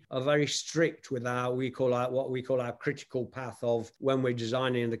 we are very strict with what we call our critical path of when we're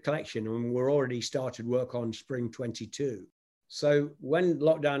designing the collection, and we're already started work on spring 22. So when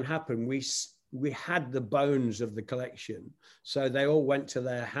lockdown happened, we had the bones of the collection. So they all went to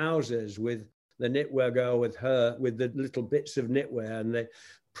their houses with the knitwear girl with the little bits of knitwear, and the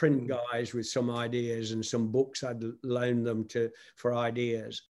print guys with some ideas and some books I'd loaned them for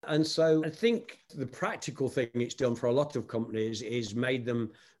ideas. And so I think the practical thing it's done for a lot of companies is made them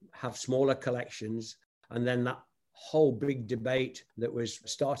have smaller collections. And then that whole big debate that was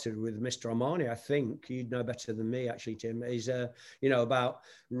started with Mr. Armani, I think you'd know better than me actually, Tim, is about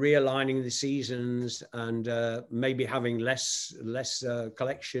realigning the seasons and maybe having less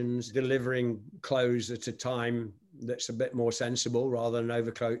collections, delivering clothes at a time that's a bit more sensible rather than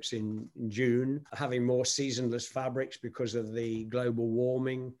overcoats in June, having more seasonless fabrics because of the global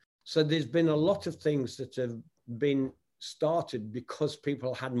warming. So there's been a lot of things that have been started because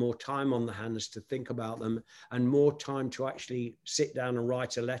people had more time on their hands to think about them and more time to actually sit down and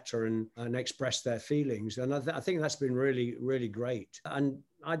write a letter and express their feelings. And I think that's been really, really great. And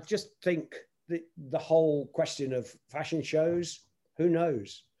I just think the whole question of fashion shows, who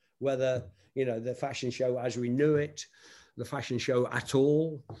knows whether, the fashion show as we knew it, the fashion show at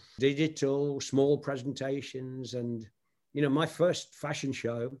all, digital, small presentations. And, my first fashion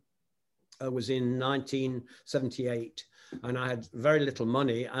show was in 1978. And I had very little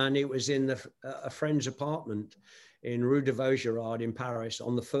money, and it was in a friend's apartment in Rue de Vaugirard in Paris,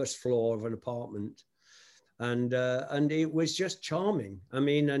 on the first floor of an apartment, and it was just charming. I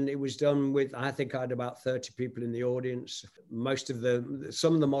mean, and it was done with, I think I had about 30 people in the audience.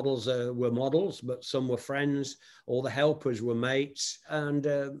 Some of the models were models, but some were friends. All the helpers were mates, and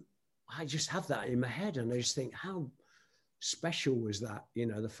I just have that in my head, and I just think, how special was that?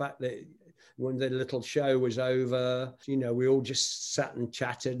 The fact that when the little show was over, we all just sat and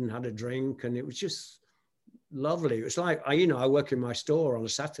chatted and had a drink, and it was just lovely. It was like, I work in my store on a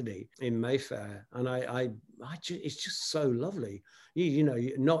Saturday in Mayfair, and it's just so lovely.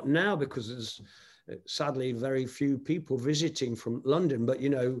 Not now because there's sadly very few people visiting from London, but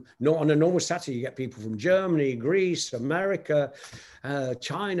not on a normal Saturday, you get people from Germany, Greece, America,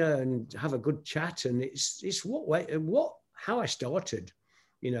 China, and have a good chat. And it's how I started,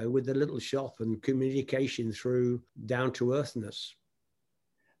 with the little shop and communication through down to earthness.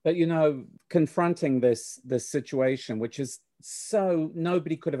 But, confronting this situation, which is so,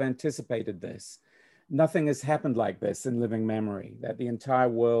 nobody could have anticipated this. Nothing has happened like this in living memory, that the entire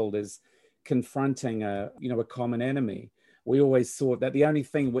world is confronting a common enemy. We always thought that the only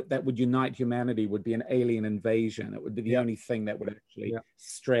thing that would unite humanity would be an alien invasion. It would be the only thing that would actually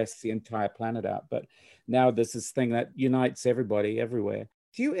stress the entire planet out. But now there's this thing that unites everybody everywhere.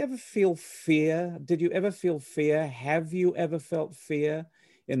 Do you ever feel fear? Did you ever feel fear? Have you ever felt fear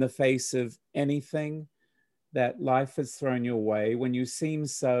in the face of anything that life has thrown your way, when you seem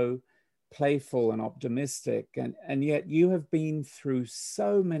so playful and optimistic, and yet you have been through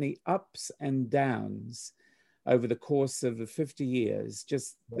so many ups and downs over the course of the 50 years,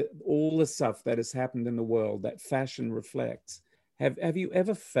 just all the stuff that has happened in the world that fashion reflects. Have you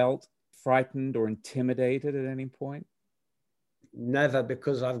ever felt frightened or intimidated at any point? Never,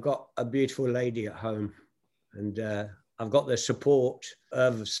 because I've got a beautiful lady at home, and I've got the support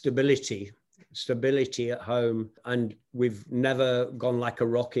of stability at home, and we've never gone like a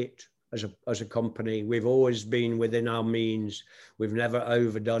rocket as a company. We've always been within our means. We've never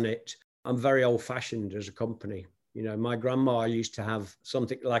overdone it. I'm very old-fashioned as a company. My grandma used to have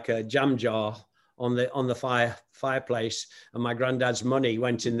something like a jam jar on the fireplace, and my granddad's money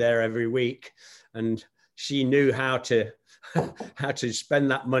went in there every week, and she knew how to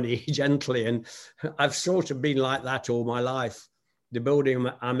spend that money gently. And I've sort of been like that all my life. The building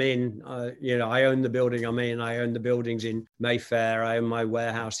I'm in, I own the building I'm in. I own the buildings in Mayfair. I own my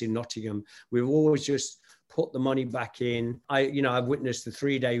warehouse in Nottingham. We've always just put the money back in. I've witnessed the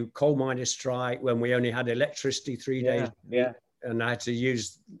 3-day coal miners' strike when we only had electricity 3 days. Yeah. And I had to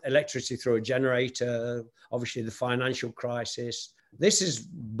use electricity through a generator, obviously the financial crisis. This is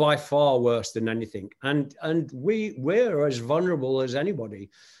by far worse than anything. And we're as vulnerable as anybody.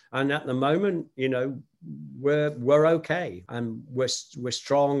 And at the moment, we're okay, and we're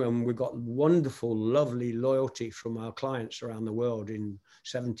strong, and we've got wonderful, lovely loyalty from our clients around the world in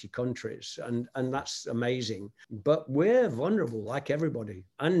 70 countries. And that's amazing. But we're vulnerable like everybody,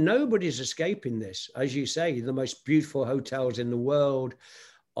 and nobody's escaping this. As you say, the most beautiful hotels in the world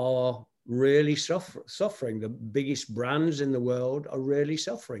are really suffering. The biggest brands in the world are really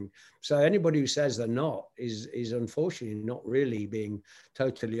suffering. So anybody who says they're not is unfortunately not really being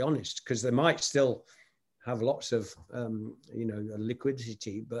totally honest, because they might still have lots of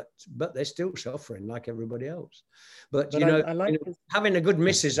liquidity, but they're still suffering like everybody else. But having a good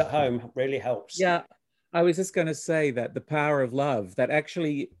missus at home really helps. Yeah, I was just going to say that the power of love, that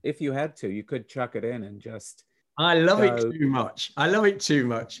actually, if you had to, you could chuck it in and just I love it too much.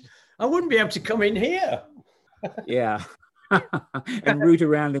 I wouldn't be able to come in here. Yeah. And root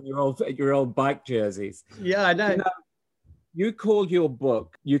around in your old bike jerseys. Yeah, I know. You called your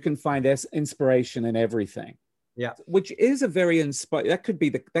book, You Can Find Inspiration in Everything. Yeah. Which is a very that could be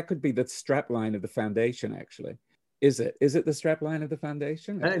the strapline of the foundation, actually. Is it the strapline of the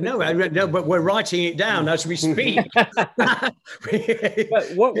foundation? No, but we're writing it down as we speak. But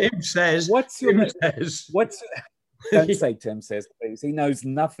Tim says. Don't say Tim says, please. He knows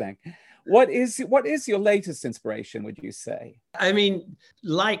nothing. What is your latest inspiration, would you say? I mean,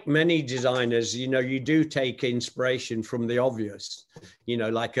 like many designers, you do take inspiration from the obvious,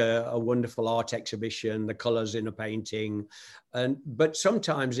 like a wonderful art exhibition, the colors in a painting. But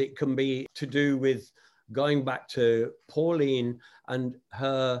sometimes it can be to do with going back to Pauline and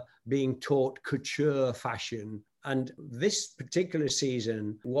her being taught couture fashion. And this particular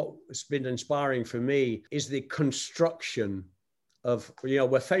season, what's been inspiring for me is the construction of,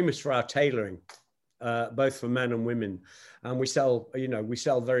 we're famous for our tailoring, both for men and women. And we sell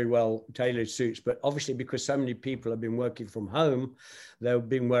very well tailored suits, but obviously because so many people have been working from home, they've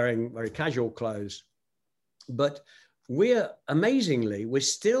been wearing very casual clothes. But we're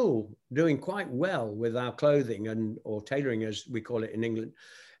still doing quite well with our clothing or tailoring, as we call it in England.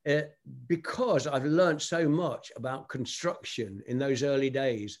 Because I've learned so much about construction in those early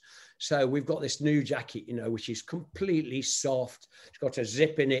days. So we've got this new jacket, which is completely soft. It's got a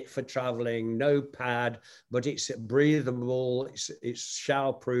zip in it for traveling, no pad, but it's breathable, it's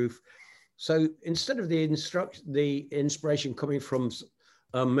shower-proof. So instead of the inspiration coming from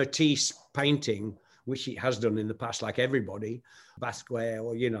Matisse painting, which he has done in the past, like everybody, Basquiat,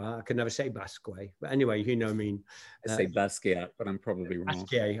 or, I can never say Basquiat, but anyway, I mean. I say Basquiat, but I'm probably wrong.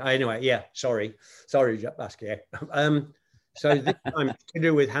 Basquiat, anyway, yeah, sorry, Basquiat. So this time to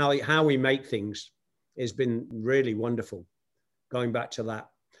do with how we make things has been really wonderful. Going back to that,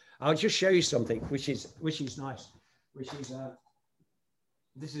 I'll just show you something, which is nice,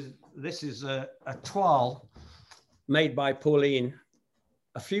 this is a toile made by Pauline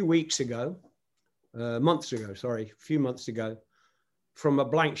a few months ago, from a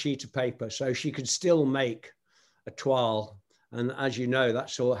blank sheet of paper. So she could still make a toile. And as you know,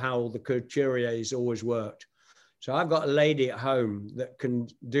 that's how the couturiers always worked. So I've got a lady at home that can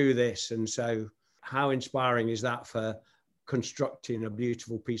do this. And so how inspiring is that for constructing a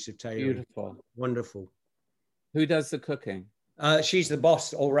beautiful piece of tailoring? Beautiful. Wonderful. Who does the cooking? She's the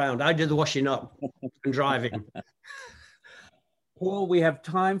boss all round. I do the washing up and driving. Paul, we have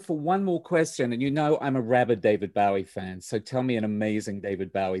time for one more question. And I'm a rabid David Bowie fan. So tell me an amazing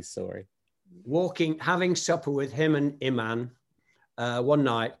David Bowie story. Having supper with him and Iman one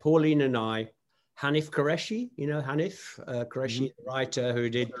night, Pauline and I, Hanif Qureshi, Hanif Qureshi, the writer who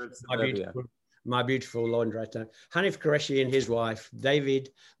did My Beautiful Laundrette. Hanif Qureshi and his wife,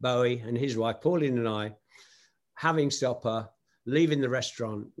 David Bowie and his wife, Pauline and I, having supper, leaving the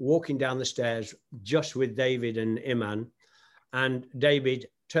restaurant, walking down the stairs just with David and Iman. And David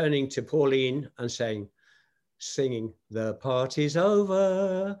turning to Pauline and singing, "The party's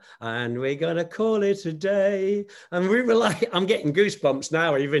over and we're going to call it a day." And we were like, I'm getting goosebumps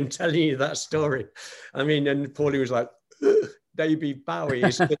now, even telling you that story. I mean, and Pauline was like, David Bowie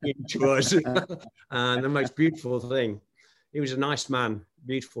is singing to us. And the most beautiful thing, he was a nice man,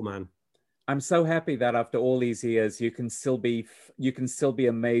 beautiful man. I'm so happy that after all these years, you can still be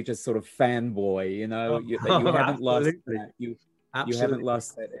a major sort of fanboy, you haven't lost that. You haven't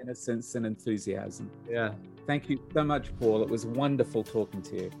lost that innocence and enthusiasm. Yeah. Thank you so much, Paul. It was wonderful talking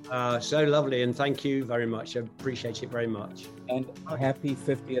to you. So lovely. And thank you very much. I appreciate it very much. And happy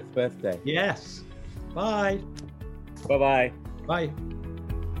 50th birthday. Yes. Bye. Bye-bye. Bye.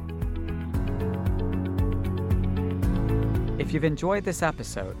 If you've enjoyed this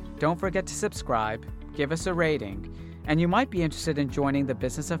episode, don't forget to subscribe, give us a rating, and you might be interested in joining the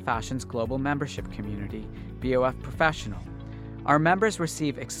Business of Fashion's global membership community, BOF Professional. Our members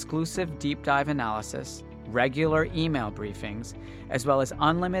receive exclusive deep dive analysis, regular email briefings, as well as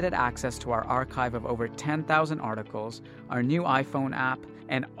unlimited access to our archive of over 10,000 articles, our new iPhone app,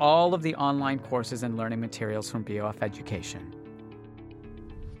 and all of the online courses and learning materials from BOF Education.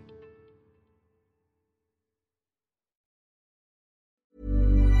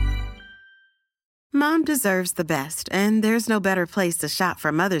 Mom deserves the best, and there's no better place to shop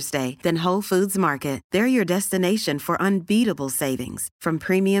for Mother's Day than Whole Foods Market. They're your destination for unbeatable savings, from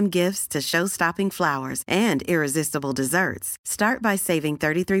premium gifts to show-stopping flowers and irresistible desserts. Start by saving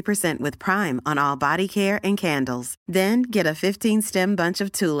 33% with Prime on all body care and candles. Then get a 15-stem bunch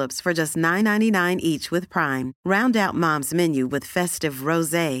of tulips for just $9.99 each with Prime. Round out Mom's menu with festive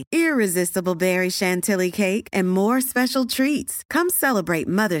rosé, irresistible berry chantilly cake, and more special treats. Come celebrate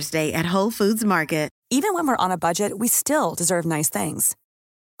Mother's Day at Whole Foods Market. Even when we're on a budget, we still deserve nice things.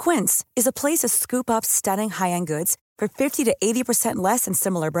 Quince is a place to scoop up stunning high-end goods for 50 to 80% less than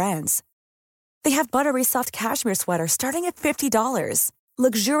similar brands. They have buttery soft cashmere sweaters starting at $50,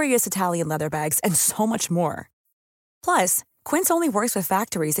 luxurious Italian leather bags, and so much more. Plus, Quince only works with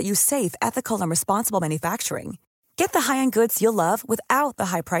factories that use safe, ethical, and responsible manufacturing. Get the high-end goods you'll love without the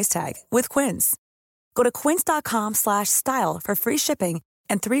high price tag with Quince. Go to quince.com/style for free shipping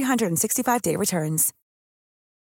and 365-day returns.